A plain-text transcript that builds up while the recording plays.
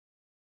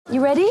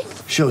You ready?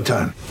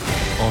 Showtime.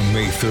 On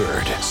May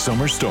 3rd,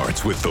 summer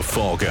starts with The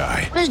Fall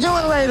Guy. Let's do it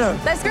later.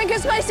 Let's drink a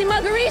spicy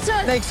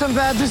margarita. Make some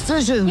bad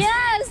decisions.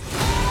 Yes!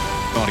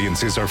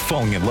 Audiences are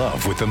falling in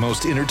love with the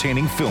most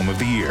entertaining film of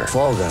the year.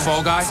 Fall Guy.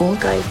 Fall Guy? Fall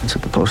Guy. That's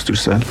what the poster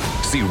said.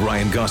 See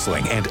Ryan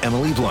Gosling and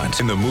Emily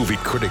Blunt in the movie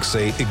critics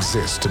say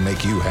exists to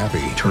make you happy.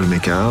 Trying to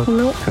make it out?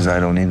 Nope. Because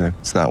I don't either.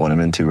 It's not what I'm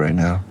into right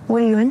now.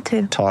 What are you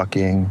into?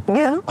 Talking.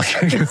 Yeah.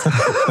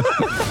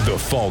 The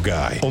Fall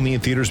Guy. Only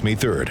in theaters May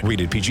 3rd.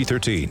 Rated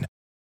PG-13.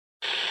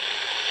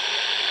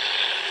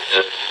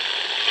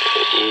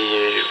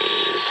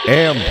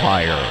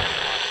 Empire.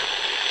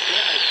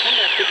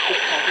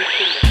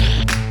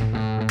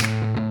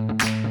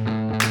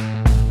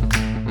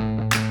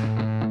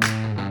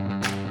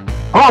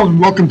 Hello and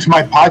welcome to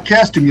my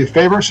podcast. Do me a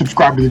favor,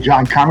 subscribe to the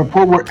John Keim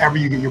Report wherever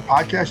you get your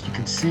podcast. You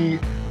can see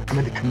I'm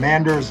in the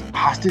commander's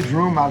hostage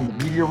room out in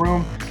the media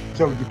room.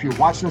 So if you're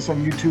watching us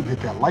on YouTube, hit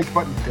that like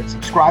button, hit that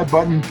subscribe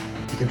button.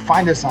 You can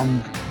find us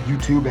on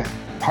YouTube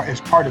as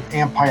part of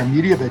Empire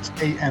Media. That's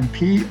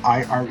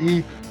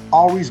AMPIRE.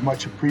 Always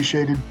much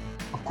appreciated.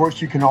 Of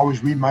course, you can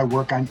always read my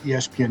work on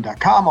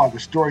ESPN.com. I'll have a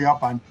story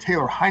up on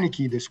Taylor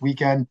Heinicke this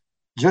weekend.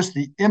 Just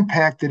the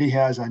impact that he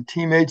has on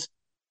teammates.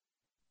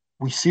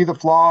 We see the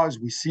flaws,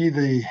 we see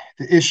the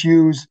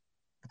issues,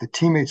 but the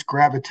teammates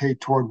gravitate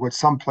toward what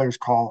some players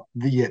call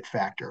the it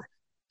factor.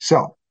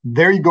 So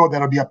there you go.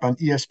 That'll be up on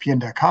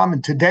ESPN.com.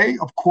 And today,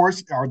 of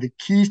course, are the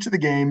keys to the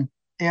game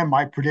and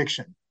my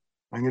prediction.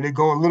 I'm going to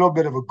go a little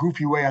bit of a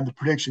goofy way on the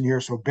prediction here,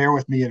 so bear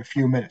with me in a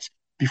few minutes.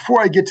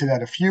 Before I get to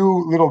that, a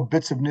few little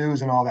bits of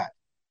news and all that.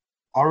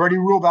 Already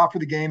ruled out for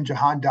the game,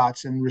 Jahan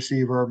Dotson,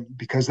 receiver,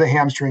 because of the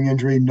hamstring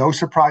injury. No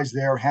surprise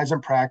there.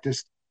 Hasn't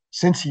practiced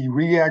since he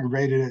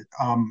re-aggravated it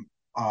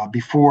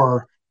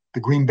before the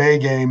Green Bay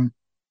game.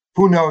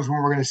 Who knows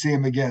when we're going to see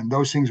him again?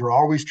 Those things are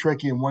always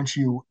tricky, and once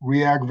you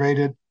re-aggravate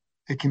it,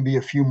 it can be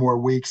a few more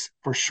weeks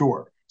for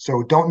sure.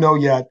 So don't know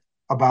yet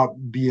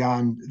about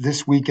beyond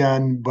this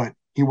weekend, but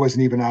he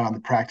wasn't even out on the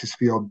practice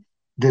field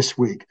this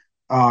week.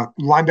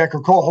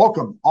 Linebacker Cole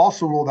Holcomb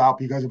also ruled out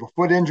because of a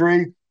foot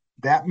injury.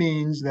 That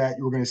means that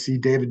you're going to see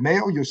David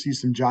Mayo, you'll see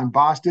some John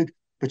Bostic,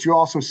 but you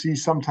also see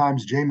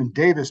sometimes Jamin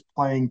Davis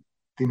playing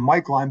the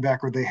Mike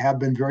linebacker. They have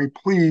been very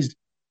pleased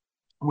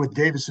with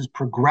Davis's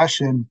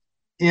progression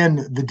in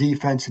the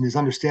defense and his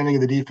understanding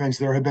of the defense.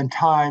 There have been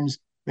times,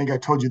 I think I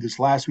told you this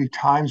last week,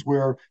 times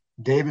where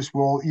Davis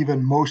will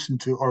even motion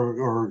to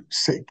or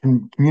say,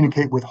 can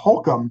communicate with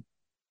Holcomb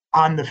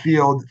on the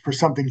field for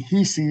something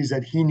he sees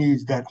that he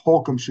needs that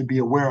Holcomb should be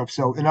aware of.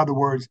 So in other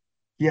words,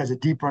 he has a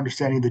deeper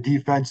understanding of the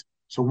defense.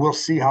 So we'll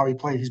see how he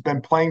plays. He's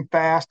been playing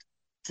fast.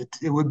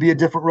 It would be a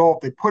different role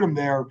if they put him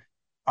there,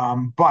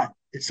 but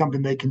it's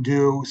something they can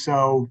do.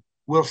 So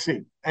we'll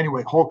see.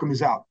 Anyway, Holcomb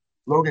is out.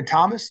 Logan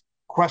Thomas,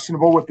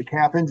 questionable with the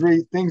calf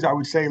injury. Things I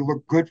would say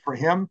look good for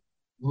him.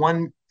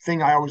 One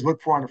thing I always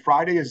look for on a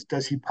Friday is,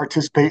 does he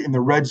participate in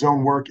the red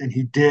zone work? And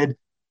he did.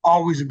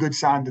 Always a good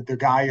sign that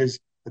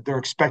that they're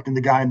expecting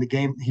the guy in the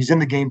game. He's in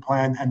the game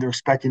plan and they're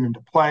expecting him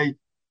to play.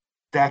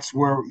 That's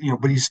where,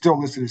 but he's still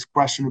listed as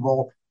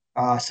questionable.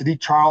 Sadiq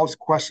Charles,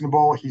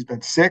 questionable. He's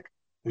been sick.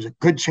 There's a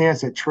good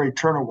chance that Trey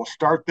Turner will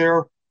start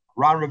there.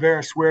 Ron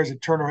Rivera swears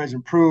that Turner has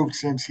improved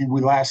since we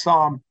last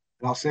saw him.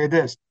 And I'll say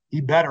this, he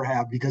better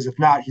have, because if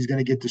not, he's going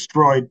to get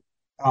destroyed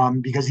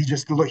because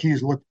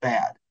he's looked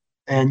bad.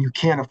 And you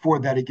can't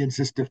afford that against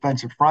this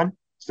defensive front.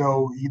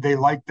 So they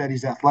like that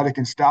he's athletic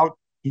and stout.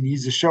 He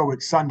needs to show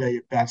it Sunday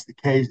if that's the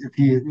case, if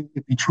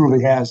he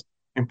truly has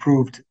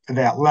improved to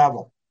that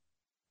level.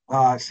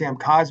 Sam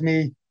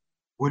Cosmi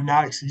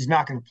he's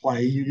not going to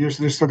play. They're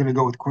still going to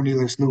go with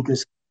Cornelius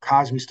Lucas.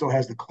 Cosmi still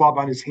has the club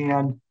on his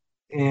hand.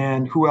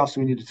 And who else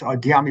do we need to tell?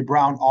 De'Ami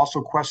Brown,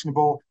 also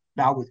questionable.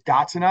 Now with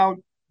Dotson out,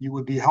 it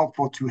would be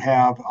helpful to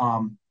have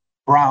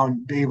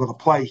Brown be able to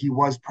play. He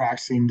was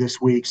practicing this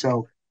week.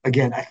 So,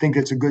 again, I think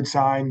it's a good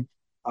sign,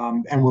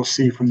 and we'll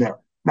see from there.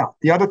 Now,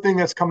 the other thing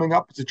that's coming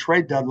up is a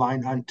trade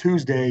deadline on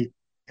Tuesday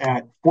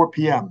at 4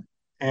 p.m.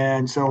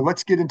 And so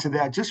let's get into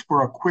that just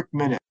for a quick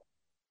minute.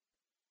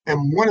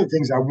 And one of the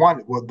things I'm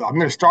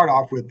going to start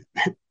off with,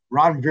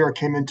 Ron Rivera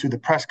came into the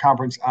press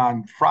conference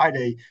on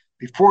Friday.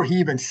 Before he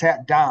even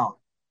sat down,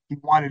 he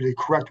wanted to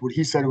correct what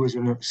he said. It was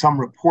some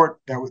report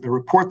the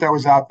report that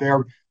was out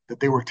there that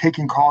they were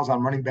taking calls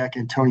on running back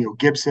Antonio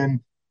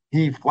Gibson.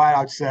 He flat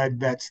out said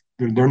that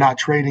they're not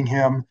trading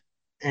him,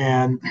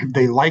 and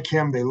they like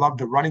him. They love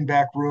the running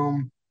back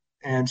room,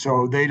 and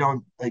so they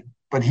don't like.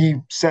 But he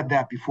said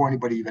that before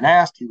anybody even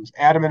asked. He was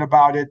adamant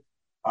about it.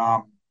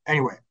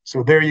 Anyway,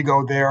 so there you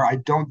go.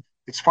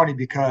 It's funny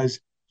because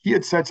he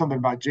had said something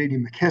about J.D.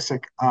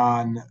 McKissic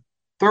on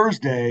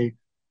Thursday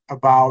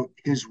about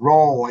his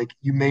role. Like,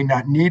 you may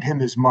not need him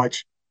as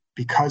much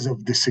because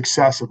of the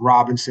success of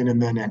Robinson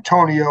and then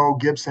Antonio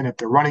Gibson. If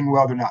they're running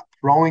well, they're not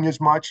throwing as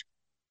much.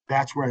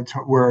 That's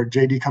where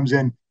J.D. comes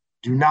in.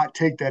 Do not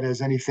take that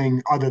as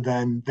anything other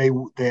than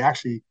they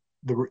actually,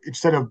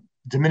 instead of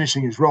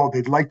diminishing his role,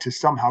 they'd like to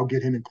somehow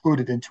get him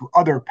included into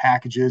other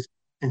packages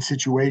and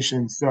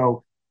situations.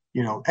 So,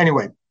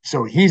 anyway,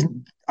 So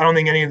I don't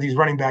think any of these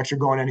running backs are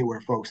going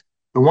anywhere, folks.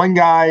 The one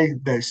guy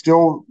that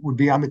still would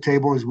be on the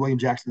table is William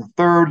Jackson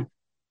III.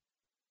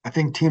 I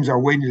think teams are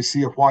waiting to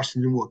see if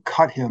Washington will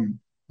cut him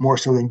more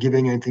so than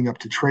giving anything up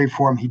to trade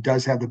for him. He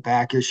does have the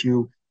back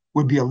issue.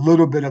 Would be a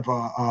little bit of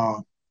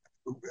I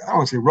don't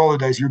want to say roll the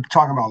dice. You're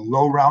talking about a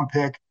low round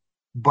pick,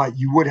 but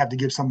you would have to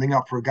give something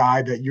up for a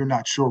guy that you're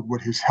not sure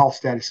what his health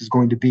status is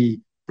going to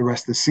be the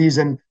rest of the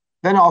season.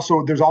 Then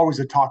also, there's always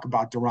a talk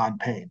about Daron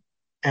Payne,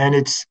 and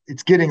it's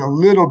getting a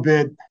little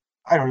bit,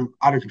 out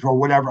of control,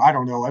 whatever. I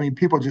don't know. I mean,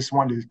 people just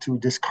wanted to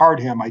discard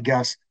him, I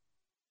guess.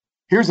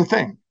 Here's the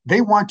thing.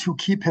 They want to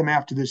keep him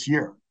after this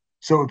year.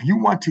 So if you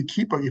want to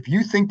keep, if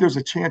you think there's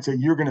a chance that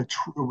you're going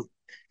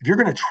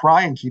to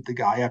try and keep the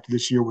guy after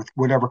this year with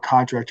whatever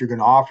contract you're going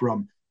to offer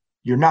him,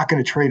 you're not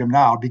going to trade him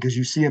now because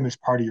you see him as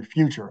part of your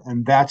future.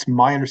 And that's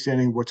my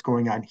understanding of what's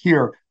going on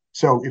here.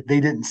 So if they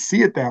didn't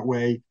see it that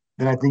way,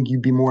 then I think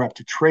you'd be more apt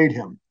to trade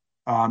him.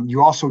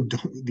 You also,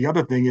 the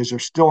other thing is they're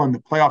still in the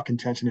playoff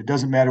contention. It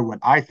doesn't matter what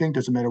I think,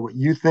 doesn't matter what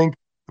you think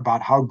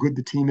about how good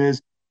the team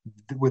is.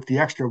 With the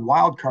extra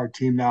wild card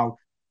team now,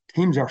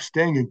 teams are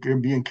staying and going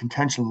to be in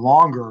contention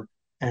longer.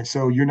 And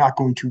so you're not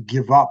going to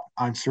give up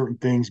on certain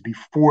things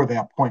before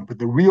that point. But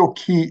the real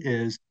key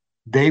is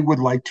they would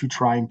like to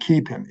try and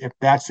keep him. If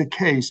that's the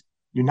case,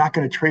 you're not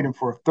going to trade him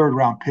for a third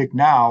round pick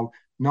now,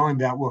 knowing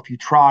that, well, if you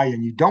try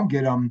and you don't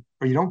get him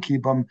or you don't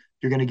keep him,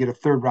 you're going to get a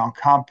third round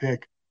comp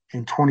pick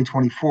in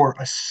 2024,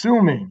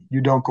 assuming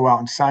you don't go out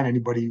and sign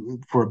anybody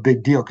for a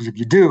big deal. Because if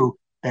you do,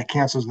 that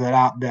cancels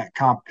that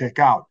comp pick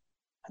out.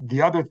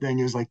 The other thing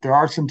is, like, there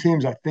are some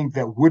teams I think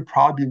that would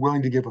probably be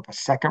willing to give up a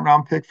second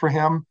round pick for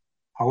him.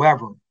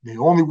 However, the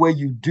only way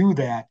you do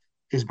that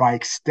is by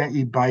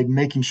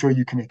making sure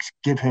you can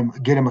get him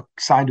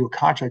signed to a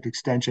contract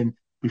extension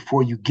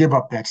before you give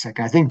up that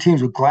second. I think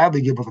teams would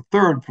gladly give up a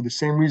third for the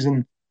same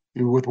reason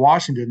with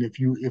Washington.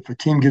 If a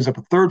team gives up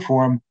a third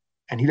for him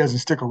and he doesn't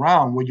stick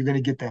around, well, you're going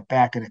to get that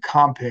back in a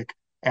comp pick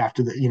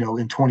after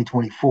in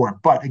 2024.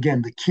 But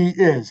again, the key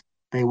is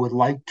they would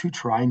like to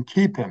try and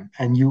keep him.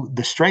 And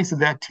the strength of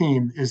that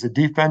team is the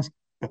defense.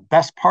 The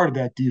best part of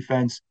that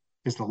defense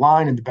is the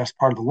line, and the best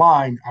part of the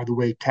line are the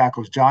way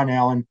tackles John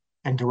Allen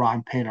and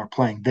Daron Payne are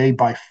playing. They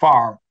by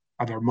far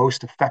are their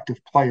most effective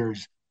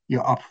players,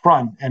 up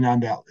front and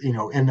on that,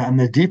 and on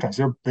the defense.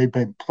 They've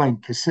been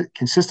playing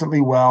consistently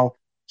well.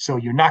 So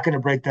you're not going to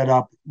break that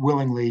up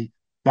willingly.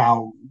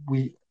 Now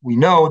we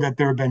know that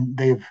there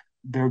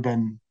have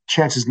been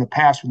chances in the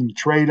past for them to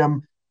trade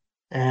him,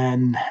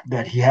 and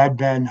that he had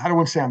been, I don't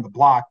want to say on the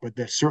block, but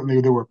that certainly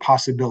there were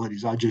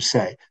possibilities, I'll just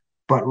say.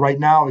 But right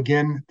now,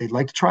 again, they'd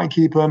like to try and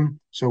keep him,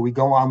 so we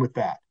go on with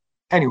that.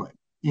 Anyway,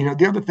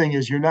 the other thing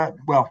is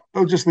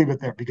they'll just leave it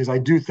there, because I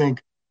do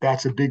think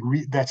that's a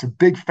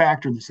big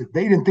factor in this. If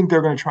they didn't think they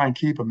were going to try and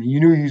keep him, and you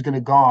knew he was going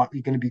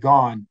to be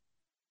gone,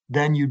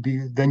 then you'd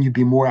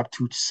be more apt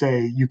to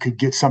say you could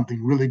get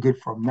something really good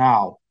from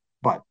now.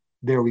 But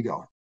there we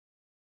go.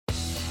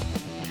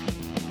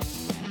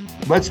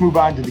 Let's move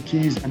on to the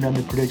keys and then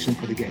the prediction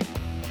for the game.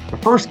 The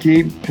first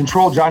key,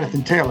 control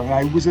Jonathan Taylor. And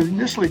I was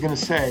initially going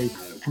to say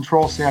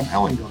control Sam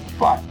Ehlinger,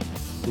 but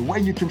the way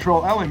you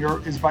control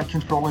Ehlinger is by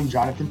controlling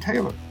Jonathan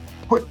Taylor.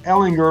 Put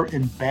Ehlinger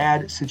in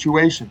bad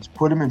situations.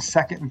 Put him in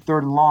second and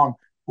third and long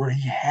where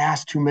he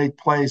has to make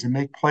plays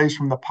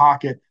from the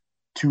pocket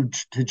to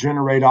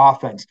generate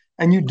offense.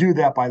 And you do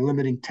that by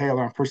limiting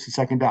Taylor on first and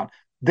second down.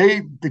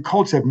 The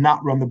Colts have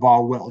not run the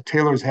ball well.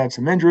 Taylor's had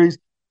some injuries.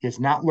 He has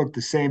not looked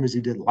the same as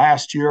he did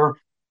last year.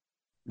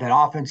 That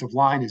offensive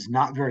line is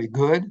not very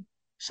good.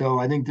 So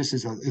I think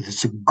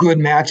it's a good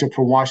matchup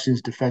for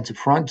Washington's defensive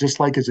front, just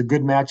like it's a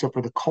good matchup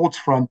for the Colts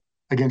front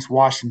against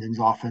Washington's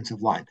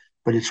offensive line.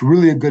 But it's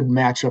really a good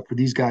matchup for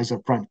these guys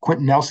up front.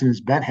 Quentin Nelson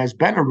has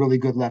been a really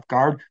good left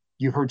guard.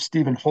 You heard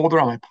Stephen Holder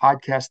on my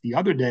podcast the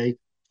other day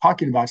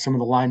talking about some of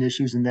the line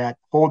issues and that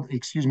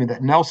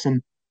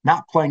Nelson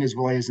not playing as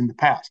well as in the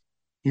past.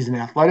 He's an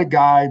athletic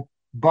guy,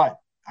 but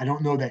I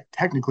don't know that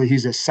technically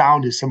he's as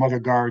sound as some other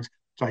guards.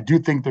 So I do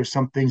think there's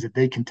some things that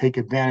they can take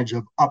advantage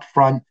of up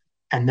front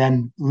and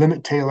then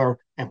limit Taylor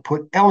and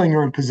put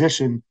Ehlinger in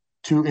position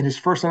to, in his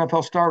first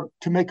NFL start,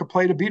 to make a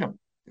play to beat him.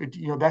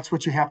 That's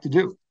what you have to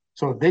do.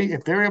 So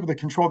if they're able to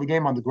control the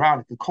game on the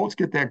ground, if the Colts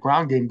get that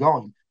ground game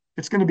going,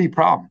 it's going to be a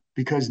problem,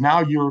 because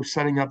now you're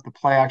setting up the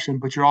play action,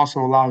 but you're also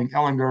allowing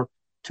Ehlinger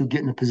to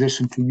get in a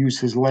position to use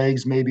his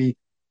legs, maybe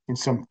in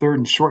some third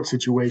and short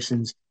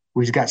situations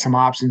where he's got some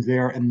options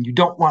there, and you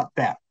don't want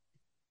that.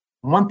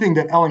 One thing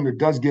that Ehlinger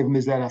does give him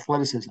is that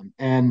athleticism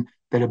and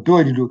that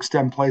ability to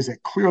extend plays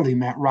that clearly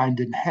Matt Ryan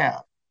didn't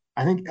have.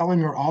 I think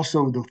Ehlinger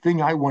also, the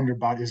thing I wonder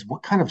about is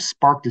what kind of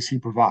spark does he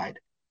provide?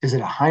 Is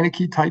it a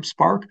Heineke-type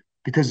spark?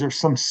 Because there's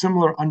some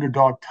similar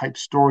underdog-type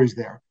stories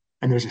there,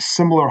 and there's a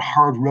similar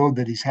hard road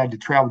that he's had to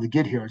travel to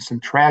get here, and some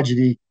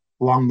tragedy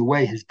along the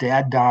way. His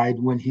dad died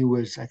when he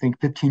was, I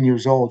think, 15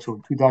 years old, so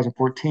in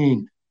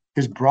 2014.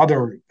 His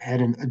brother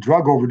had a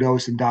drug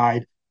overdose and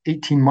died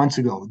 18 months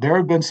ago. There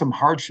have been some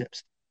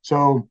hardships.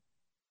 So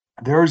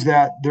there's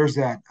that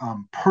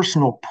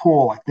personal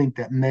pull, I think,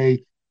 that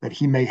may that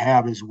he may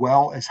have as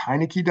well as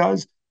Heineke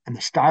does. And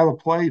the style of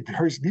play,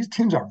 these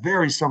teams are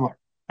very similar.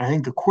 I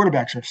think the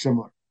quarterbacks are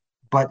similar,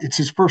 but it's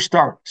his first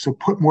start. So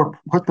put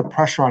the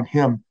pressure on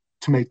him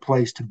to make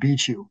plays to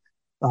beat you.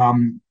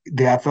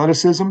 The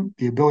athleticism,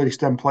 the ability to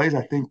stem plays,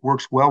 I think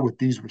works well with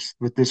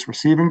this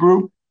receiving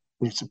group.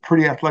 It's a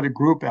pretty athletic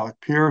group. Alec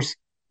Pierce,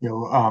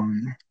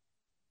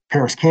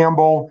 Paris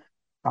Campbell,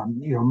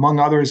 among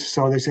others.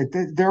 So they said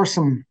there's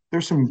some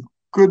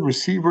good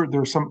receiver.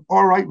 There's some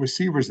all right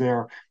receivers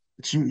there.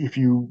 But if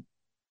you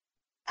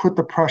put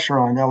the pressure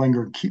on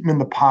Ehlinger and keep him in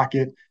the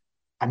pocket,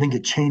 I think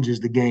it changes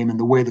the game and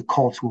the way the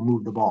Colts will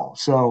move the ball.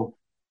 So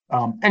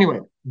anyway,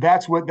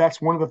 that's one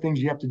of the things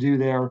you have to do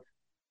there.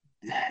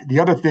 The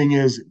other thing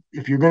is,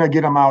 if you're going to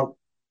get them out,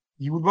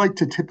 you would like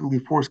to typically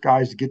force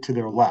guys to get to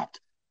their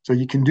left. So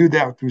you can do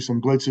that through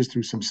some blitzes,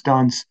 through some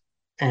stunts.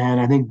 And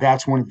I think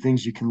that's one of the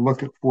things you can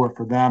look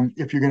for them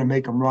if you're going to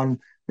make them run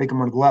to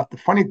the left. The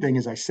funny thing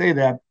is I say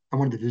that, and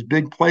one of his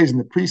big plays in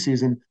the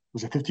preseason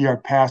was a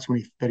 50-yard pass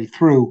that he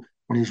threw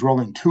when he was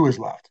rolling to his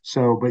left.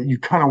 So, but you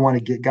kind of want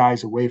to get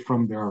guys away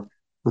from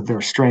what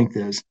their strength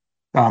is.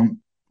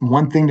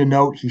 One thing to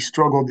note, he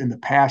struggled in the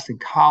past in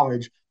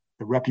college.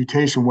 The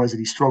reputation was that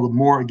he struggled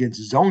more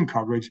against zone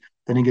coverage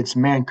than against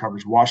man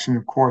coverage. Washington,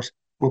 of course,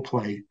 will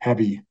play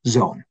heavy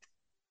zone.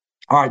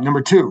 All right,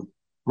 number 2,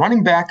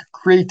 running back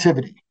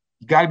creativity.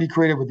 You got to be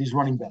creative with these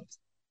running backs.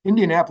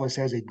 Indianapolis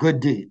has a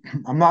good D.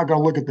 I'm not going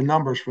to look at the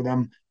numbers for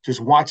them. Just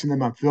watching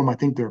them on film, I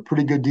think they're a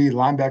pretty good D.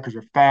 Linebackers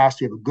are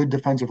fast. You have a good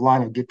defensive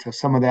line. I'll get to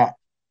some of that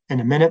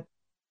in a minute.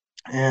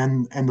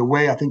 And the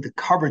way I think the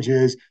coverage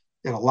is,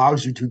 it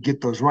allows you to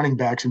get those running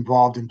backs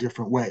involved in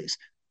different ways.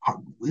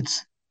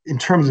 It's in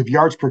terms of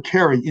yards per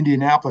carry,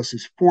 Indianapolis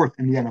is 4th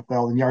in the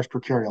NFL in yards per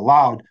carry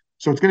allowed.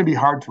 So it's going to be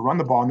hard to run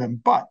the ball on them.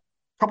 But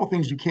a couple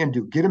things you can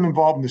do: get them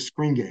involved in the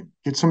screen game.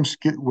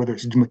 Whether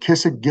it's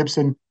McKissick,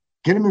 Gibson,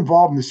 get them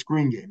involved in the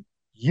screen game.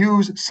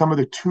 Use some of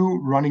the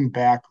 2 running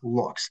back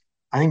looks.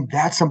 I think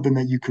that's something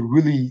that you could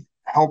really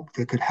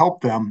could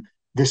help them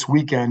this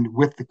weekend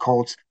with the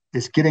Colts,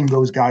 is getting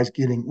those guys,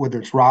 whether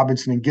it's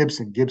Robinson and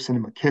Gibson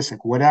and McKissick,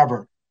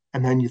 whatever.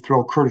 And then you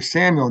throw Curtis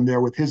Samuel in there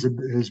with his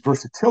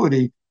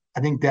versatility. I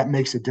think that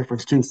makes a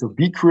difference too. So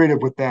be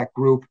creative with that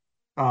group.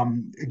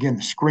 Again,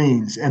 the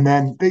screens. And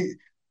then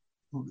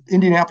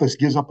Indianapolis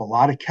gives up a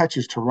lot of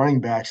catches to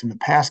running backs in the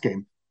pass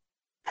game,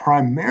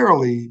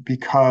 primarily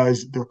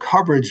because their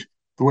coverage,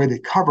 the way they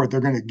cover it, they're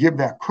going to give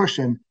that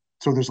cushion.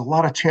 So there's a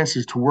lot of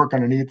chances to work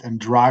underneath and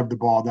drive the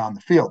ball down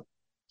the field.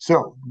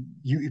 So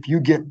if you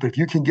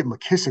can get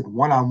McKissick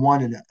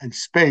one-on-one in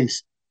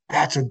space,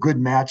 that's a good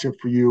matchup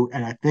for you.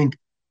 And I think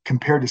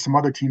compared to some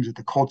other teams that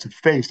the Colts have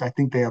faced, I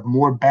think they have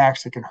more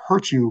backs that can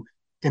hurt you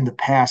in the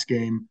pass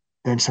game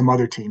than some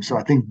other teams. So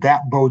I think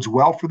that bodes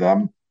well for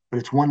them, but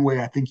it's one way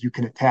I think you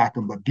can attack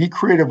them. But be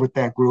creative with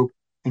that group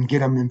and get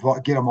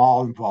them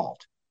all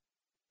involved.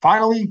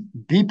 Finally,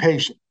 be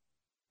patient.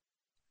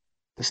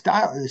 The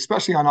style,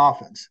 especially on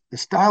offense, the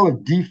style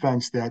of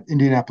defense that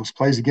Indianapolis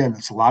plays, again,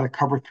 it's a lot of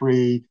cover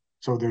 3.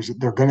 So there's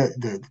going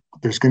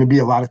to be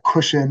a lot of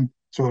cushion.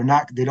 So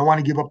they don't want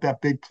to give up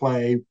that big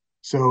play.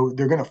 So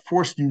they're going to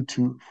force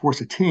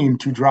a team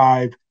to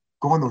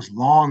go on those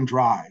long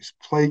drives,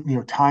 play,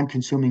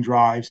 time-consuming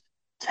drives,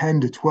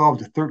 10 to 12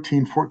 to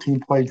 13, 14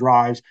 play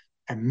drives,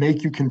 and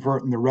make you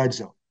convert in the red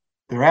zone.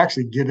 They're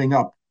actually giving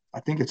up, I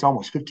think it's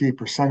almost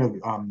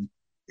 58%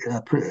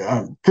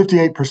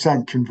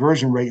 58%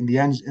 conversion rate in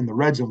the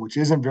red zone, which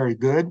isn't very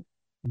good,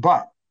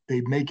 but they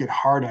make it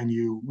hard on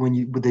you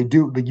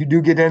but you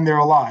do get in there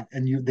a lot,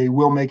 and they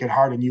will make it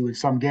hard on you in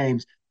some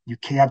games. You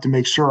have to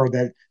make sure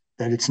that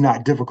it's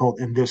not difficult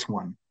in this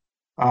one.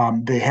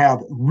 They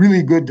have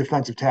really good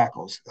defensive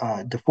tackles,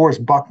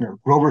 DeForest Buckner,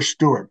 Grover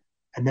Stewart,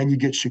 and then you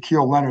get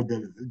Shaquille Leonard,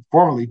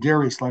 formerly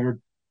Darius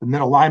Leonard, the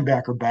middle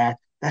linebacker back.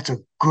 That's a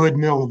good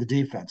middle of the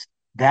defense.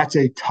 That's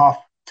a tough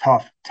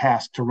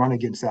task to run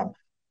against them.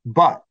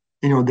 But,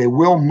 they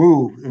will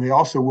move, and they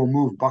also will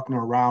move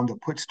Buckner around. They'll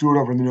put Stewart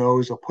over the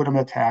nose. They'll put him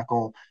at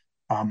tackle.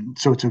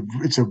 So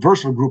it's a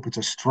versatile group. It's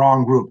a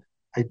strong group.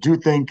 I do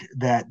think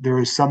that there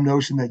is some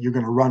notion that you're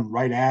going to run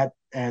right at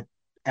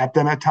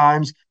them at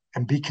times,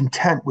 and be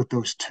content with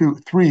those 2,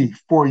 3,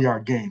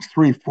 4-yard gains,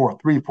 3, 4,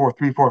 3, 4,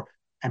 3, 4,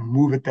 and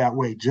move it that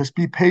way. Just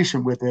be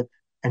patient with it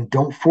and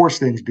don't force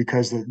things,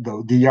 because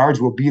the yards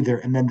will be there,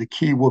 and then the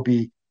key will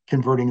be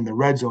converting in the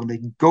red zone. They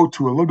go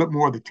to a little bit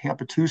more of the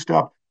Tampa 2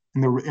 stuff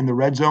in the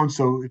red zone.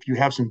 So if you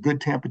have some good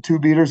Tampa 2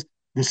 beaters,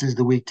 this is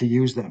the week to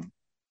use them.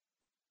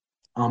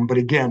 But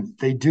again,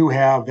 they do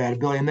have that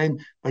ability. And then,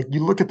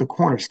 you look at the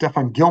corner,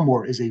 Stephon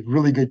Gilmore is a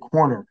really good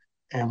corner.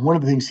 And one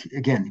of the things,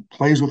 again, he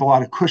plays with a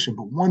lot of cushion.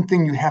 But one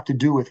thing you have to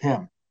do with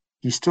him,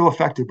 he's still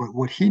effective. But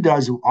what he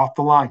does off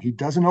the line, he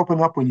doesn't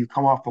open up when you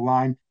come off the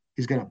line.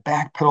 He's going to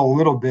backpedal a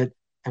little bit.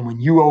 And when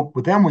you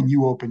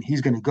open,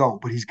 he's going to go.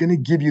 But he's going to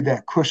give you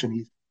that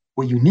cushion.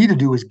 What you need to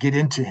do is get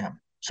into him.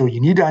 So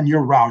you need, on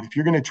your route, if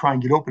you're going to try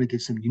and get open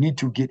against him, you need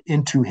to get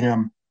into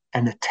him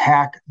and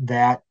attack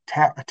that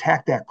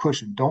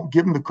cushion. Don't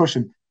give him the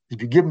cushion.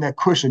 If you give him that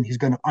cushion, he's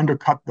going to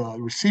undercut the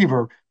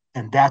receiver,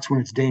 and that's when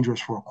it's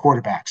dangerous for a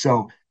quarterback.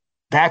 So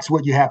that's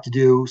what you have to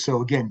do.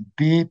 So again,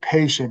 be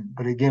patient.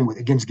 But again,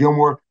 against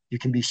Gilmore, you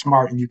can be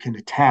smart and you can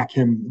attack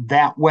him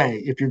that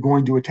way. If you're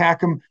going to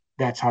attack him,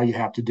 that's how you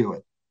have to do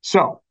it.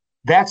 So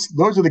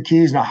those are the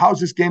keys. Now, how's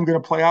this game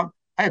going to play out?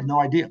 I have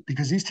no idea,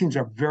 because these teams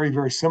are very,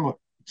 very similar.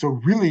 So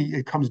really,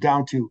 it comes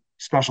down to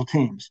special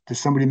teams. Does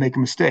somebody make a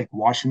mistake?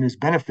 Washington has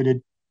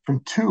benefited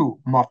from 2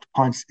 muffed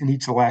punts in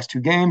each of the last 2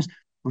 games,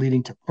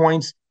 leading to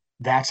points.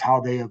 That's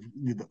how they have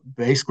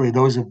basically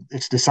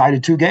it's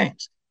decided 2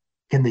 games.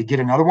 Can they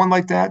get another one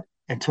like that?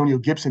 Antonio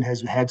Gibson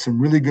has had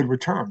some really good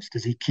returns.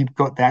 Does he keep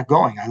that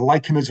going? I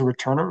like him as a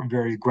returner,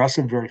 very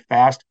aggressive, very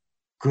fast,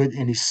 good,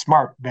 and he's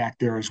smart back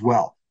there as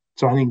well.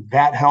 So I think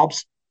that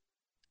helps.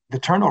 The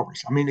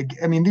turnovers. I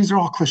mean, these are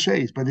all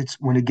cliches, but it's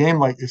a game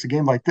like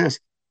this,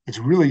 it's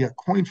really a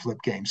coin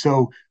flip game.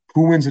 So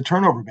who wins a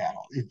turnover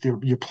battle?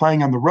 You're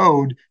playing on the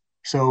road,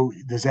 so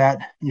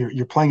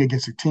you're playing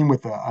against a team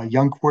with a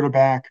young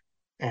quarterback,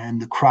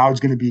 and the crowd's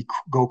going to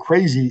go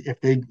crazy if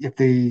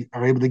they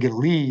are able to get a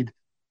lead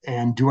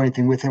and do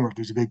anything with him, or if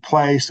there's a big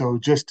play. So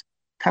just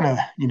kind of,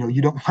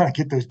 you don't want to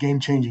get those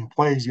game-changing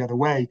plays the other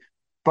way,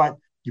 but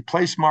you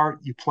play smart,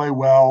 you play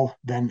well,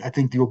 then I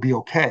think you'll be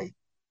okay.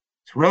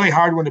 It's really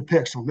hard one to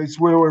pick, so that's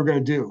what we're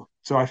going to do.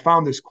 So I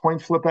found this coin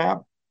flip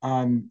app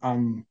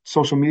on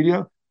social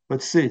media.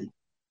 Let's see.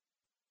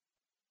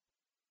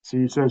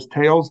 See, it says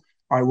tails.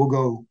 All right, we'll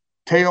go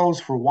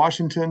tails for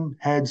Washington,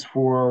 heads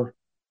for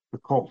the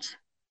Colts.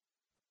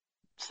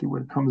 Let's see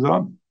what comes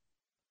up.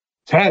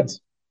 It's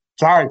heads.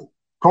 Sorry,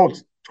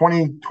 Colts,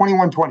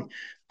 21-20.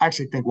 I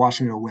actually think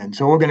Washington will win.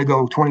 So we're going to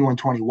go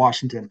 21-20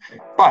 Washington.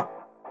 But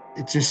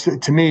it's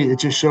just, to me, it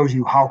just shows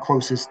you how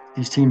close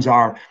these teams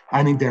are.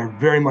 I think they're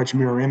very much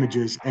mirror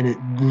images, and it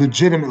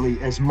legitimately,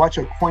 as much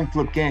a coin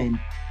flip game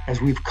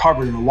as we've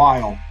covered in a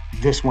while,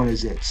 this one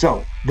is it.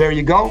 So there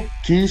you go.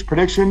 Keys,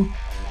 prediction.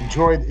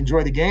 Enjoy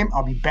the game.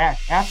 I'll be back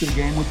after the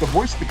game with the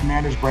voice of the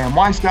Commanders, Bram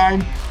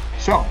Weinstein.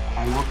 So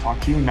I will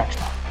talk to you next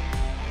time.